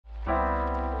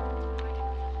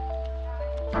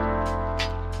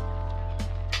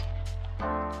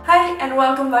and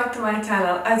welcome back to my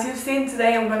channel. As you've seen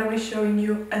today, I'm gonna be showing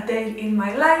you a day in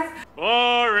my life.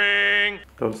 Boring!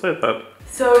 Don't say that.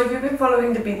 So if you've been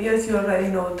following the videos, you already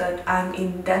know that I'm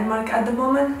in Denmark at the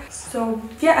moment. So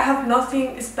yeah, I have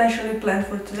nothing especially planned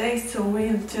for today, so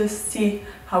we'll just see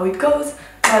how it goes.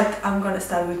 But I'm gonna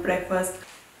start with breakfast.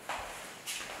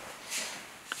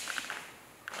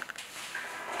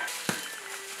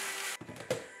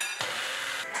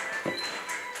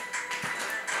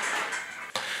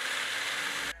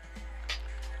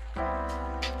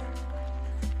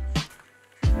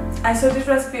 I saw this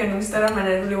recipe on Instagram and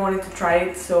I really wanted to try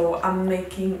it, so I'm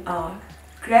making a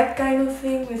crepe kind of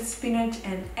thing with spinach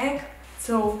and egg.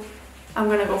 So I'm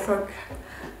gonna go for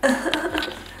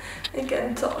I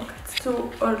can't talk, it's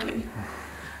too early.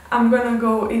 I'm gonna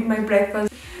go eat my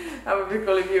breakfast. I would be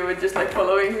cool if you were just like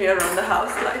following me around the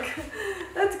house, like,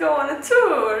 let's go on a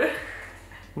tour.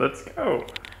 Let's go.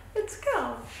 Let's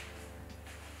go.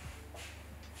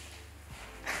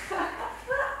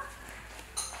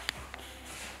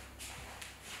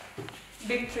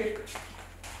 Big trip.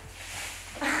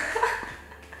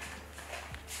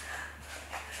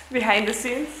 Behind the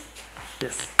scenes?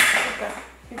 Yes. Okay,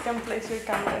 you can place your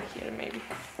camera here maybe.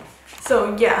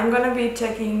 So yeah, I'm gonna be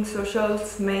checking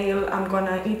socials, mail, I'm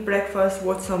gonna eat breakfast,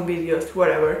 watch some videos,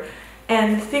 whatever.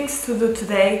 And things to do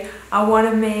today, I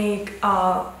wanna make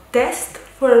a test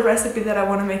for a recipe that I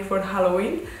wanna make for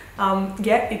Halloween.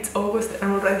 Yeah, it's August and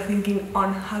I'm already thinking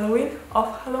on Halloween,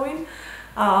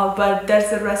 but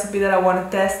there's a recipe that I want to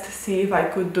test to see if I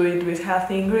could do it with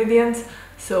healthy ingredients.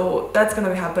 So that's gonna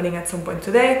be happening at some point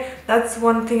today. That's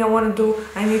one thing I want to do.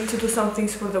 I need to do some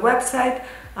things for the website.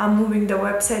 I'm moving the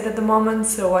website at the moment,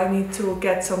 so I need to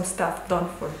get some stuff done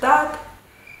for that.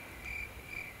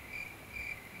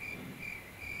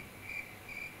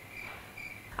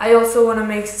 I also want to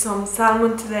make some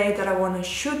salmon today that I want to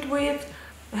shoot with.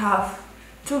 I have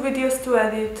 2 videos to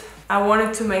edit. I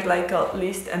wanted to make like a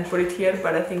list and put it here,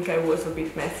 but I think I was a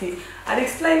bit messy at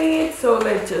explaining it, so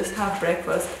let's just have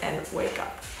breakfast and wake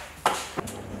up.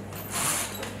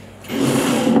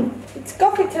 It's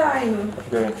coffee time!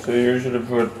 Okay, so you usually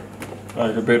put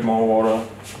like a bit more water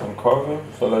than coffee,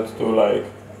 so let's do like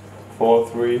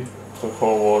 4-3, so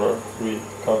 4 water, 3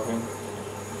 coffee.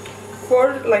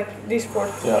 4, like this 4?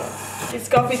 Yeah. It's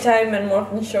coffee time and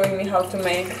Morten's showing me how to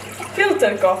make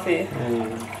filter coffee.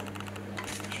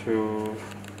 2,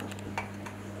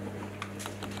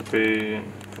 3, a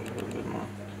little bit more.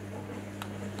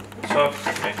 Top,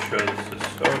 make sure this is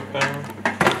open.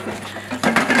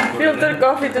 Filter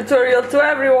coffee tutorial to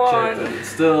everyone! Check that it's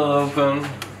still open.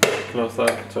 Close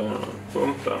that, turn it on.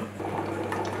 Boom, done.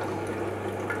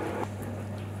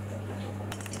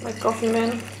 My coffee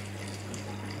man.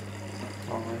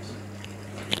 Oh, nice.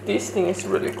 This thing is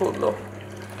really cool though.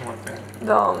 Okay.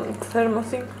 The thermos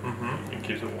thing. It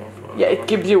keeps it warm for Yeah, it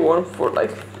keeps you warm for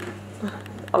like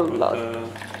a lot.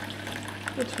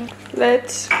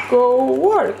 Let's go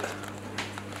work.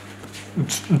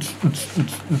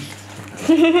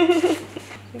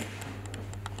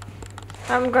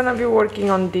 I'm gonna be working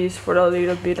on this for a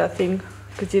little bit, I think,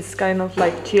 because it's kind of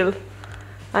like chill.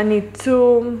 I need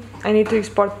to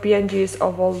export PNGs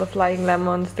of all the flying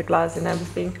lemons, the glass and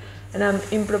everything, and I'm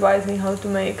improvising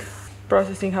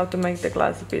processing how to make the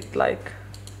glass a bit like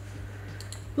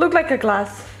look like a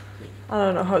glass. I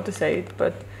don't know how to say it,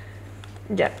 but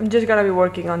yeah, I'm just gonna be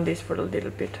working on this for a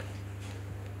little bit.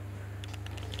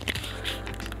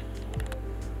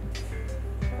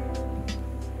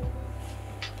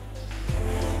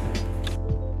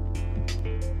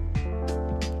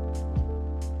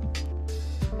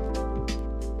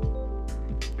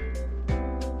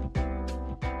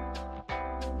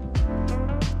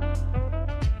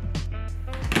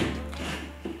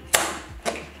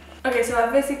 Okay, so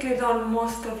I've basically done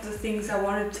most of the things I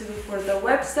wanted to do for the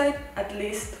website, at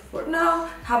least for now.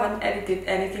 Haven't edited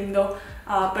anything though,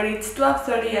 but it's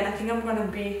 12:30 and I think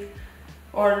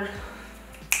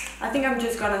I'm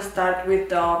just gonna start with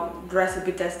the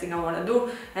recipe testing I want to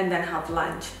do and then have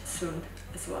lunch soon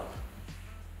as well.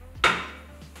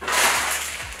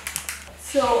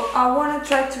 So I want to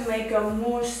try to make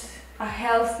a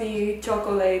healthy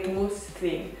chocolate mousse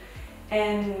thing,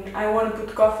 and I want to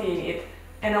put coffee in it.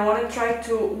 And I want to try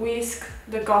to whisk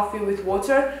the coffee with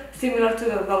water, similar to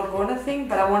the Dalgona thing,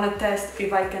 but I want to test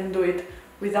if I can do it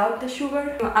without the sugar.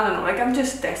 I don't know, like I'm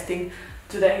just testing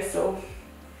today, so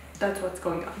that's what's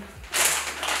going on.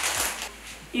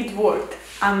 It worked.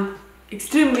 I'm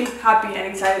extremely happy and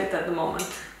excited at the moment.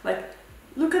 Like,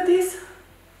 look at this.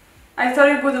 I thought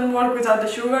it wouldn't work without the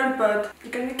sugar, but you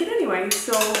can make it anyway,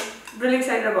 so really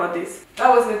excited about this. That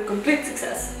was a complete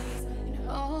success.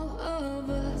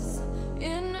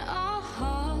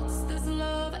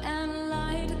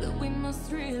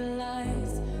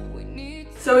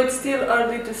 So it's still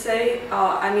early to say.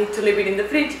 I need to leave it in the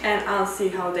fridge and I'll see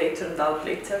how they turned out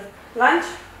later. Lunch?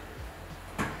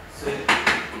 Sweet.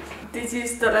 This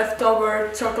is the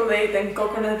leftover chocolate and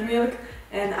coconut milk,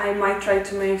 and I might try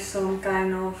to make some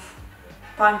kind of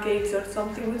pancakes or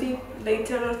something with it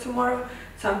later or tomorrow.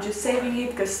 So I'm just saving it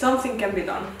because something can be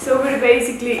done. So we're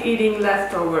basically eating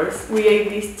leftovers. We ate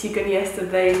this chicken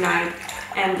yesterday night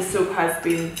and the soup has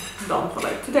been done for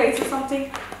like 2 days or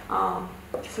something.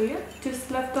 So yeah, just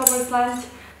leftovers lunch,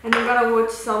 and I'm gonna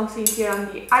watch something here on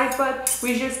the iPad.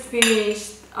 We just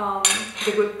finished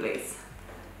The Good Place.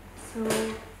 So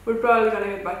we're probably gonna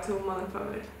get back to Modern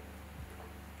Family.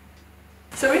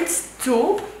 So it's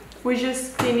 2. We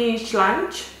just finished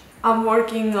lunch. I'm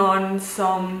working on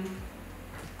some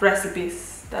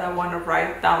recipes that I want to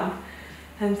write down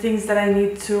and things that I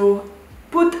need to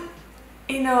put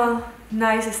in a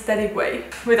nice aesthetic way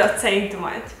without saying too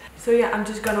much. So yeah, I'm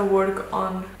just gonna work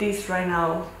on this right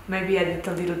now, maybe edit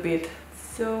a little bit.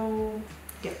 So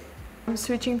yeah. I'm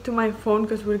switching to my phone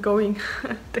because we're going,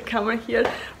 the camera here,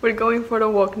 we're going for a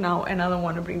walk now and I don't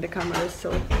want to bring the camera,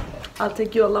 so I'll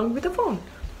take you along with the phone.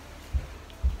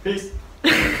 Peace.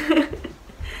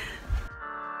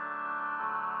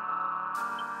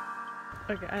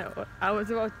 Okay, I was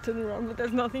about to turn around, but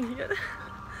there's nothing here.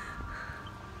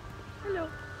 Hello.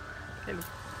 Hello.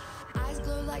 Eyes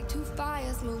glow like 2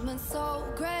 fires, movement so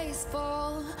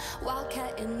graceful.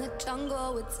 Wildcat in the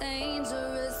jungle with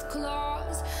dangerous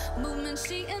claws. Movement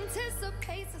she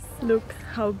anticipates. Look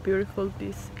how beautiful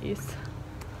this is.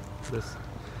 This.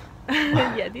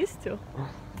 Yeah, these two.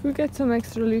 We get some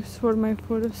extra leaves for my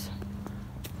photos.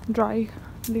 Dry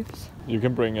leaves. You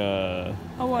can bring a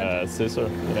scissor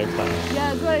the next time.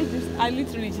 Yeah, that's what I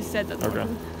literally just said that. Okay.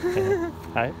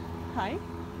 Hi. Hi.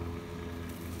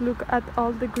 Look at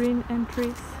all the green and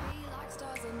trees. Like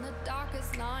stars in the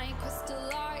darkest night,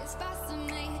 crystallize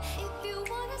fascinate. If you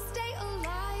wanna stay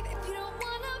alive, if you don't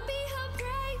wanna be her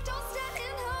prey, don't stand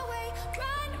in her way.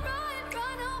 Run, run,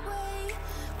 run away.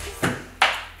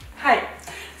 Hi.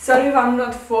 Sorry if I'm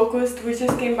not focused. We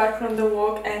just came back from the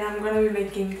walk and I'm gonna be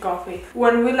making coffee.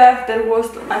 When we left, there was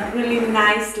a really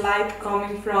nice light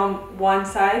coming from one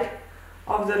side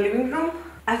of the living room.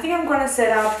 I think I'm gonna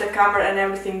set up the camera and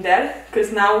everything there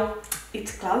because now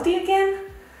it's cloudy again.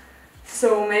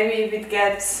 So maybe if it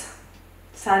gets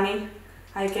sunny,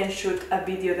 I can shoot a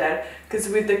video there. Because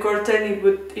with the curtain,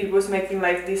 it was making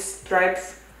like these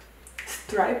stripes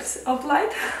of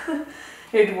light.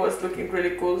 It was looking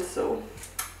really cool, so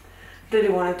really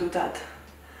want to do that.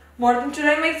 Morten, should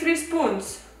I make 3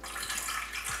 spoons?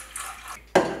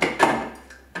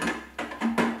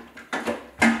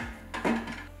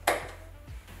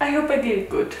 I hope I did it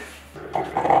good.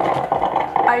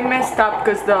 I messed up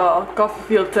because the coffee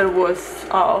filter was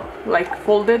like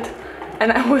folded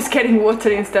and I was getting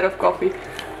water instead of coffee.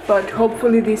 But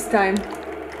hopefully this time,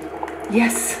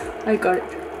 yes, I got it.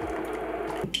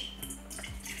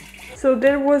 So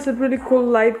there was a really cool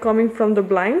light coming from the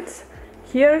blinds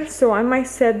here, so I might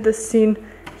set the scene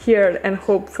here and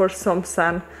hope for some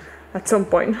sun at some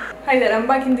point. Hi there, I'm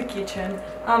back in the kitchen.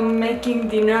 I'm making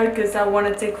dinner because I want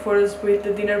to take photos with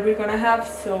the dinner we're gonna have,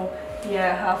 so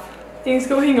yeah, I have things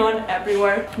going on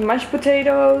everywhere. Mashed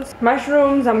potatoes,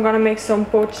 mushrooms, I'm gonna make some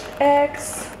poached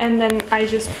eggs, and then I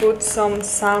just put some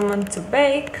salmon to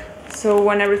bake. So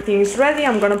when everything is ready,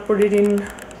 I'm gonna put it in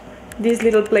these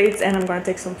little plates and I'm gonna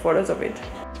take some photos of it.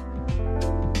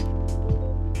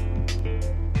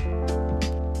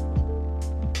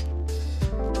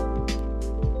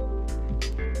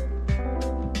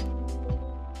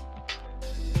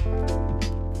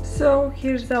 So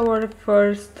here's our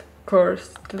first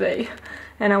course today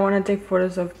and I want to take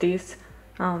photos of this,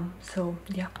 so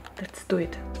yeah, let's do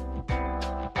it.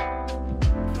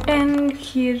 And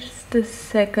here's the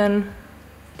second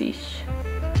dish.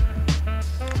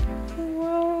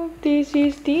 Well, this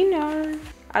is dinner.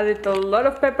 Added a lot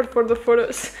of pepper for the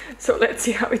photos, so let's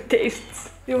see how it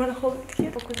tastes. You want to hold it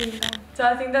here? So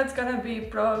I think that's gonna be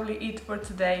probably it for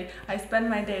today. I spend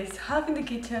my days half in the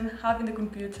kitchen, half in the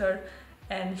computer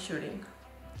and shooting.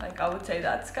 Like, I would say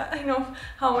that's kind of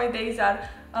how my days are.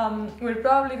 We're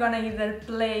probably gonna either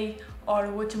play or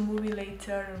watch a movie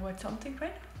later or watch something,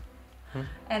 right?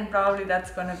 And probably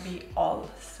that's gonna be all.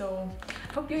 So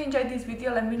hope you enjoyed this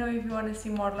video. Let me know if you want to see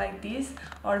more like this,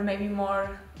 or maybe more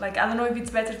like, I don't know if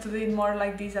it's better to do it more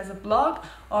like this as a vlog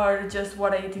or just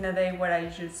what I eat in a day where I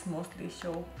just mostly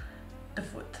show the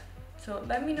food. So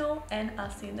let me know and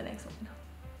I'll see you in the next one.